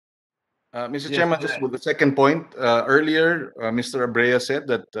Mr. Yes, Chairman, just with the second point, earlier, Mr. Abrea said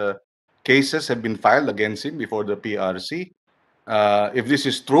that cases have been filed against him before the PRC. If this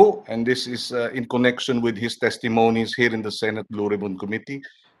is true, and this is in connection with his testimonies here in the Senate Blue Ribbon Committee,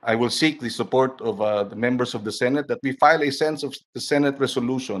 I will seek the support of the members of the Senate that we file a sense of the Senate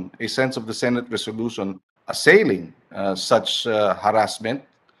resolution, assailing such harassment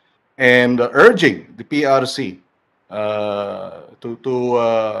and urging the PRC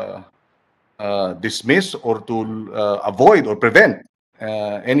to dismiss or to avoid or prevent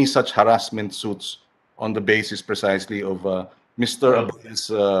any such harassment suits on the basis precisely of Mr. well,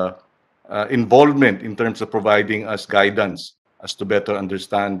 Abel's involvement in terms of providing us guidance as to better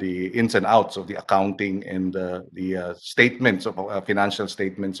understand the ins and outs of the accounting and the statements of financial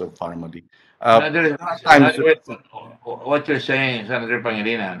statements of Pharmally. another, Time, another way, what you're saying, Senator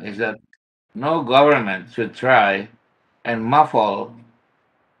Pangilinan, is that no government should try and muffle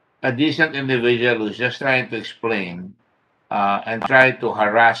a decent individual who's just trying to explain and try to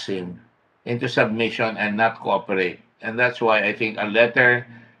harass him into submission and not cooperate. And that's why I think a letter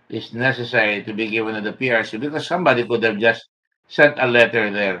is necessary to be given to the PRC because somebody could have just sent a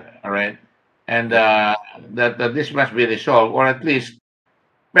letter there, all right? And yes, that this must be resolved, or at least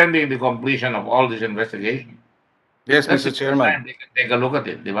pending the completion of all this investigation. yes, That's Mr. the first Chairman. time they can take a look at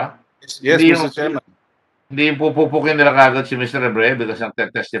it, di ba? Yes, yes, Hindi yung Mr. Chairman. Hindi yung pupupukin nila kaagad si Mr. Abreu because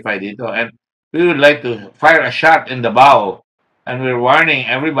nagte-testify dito. And we would like to fire a shot in the bow. And we're warning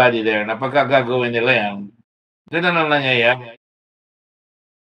everybody there na pagka gagawin nila yan, ganun ang nangyayari.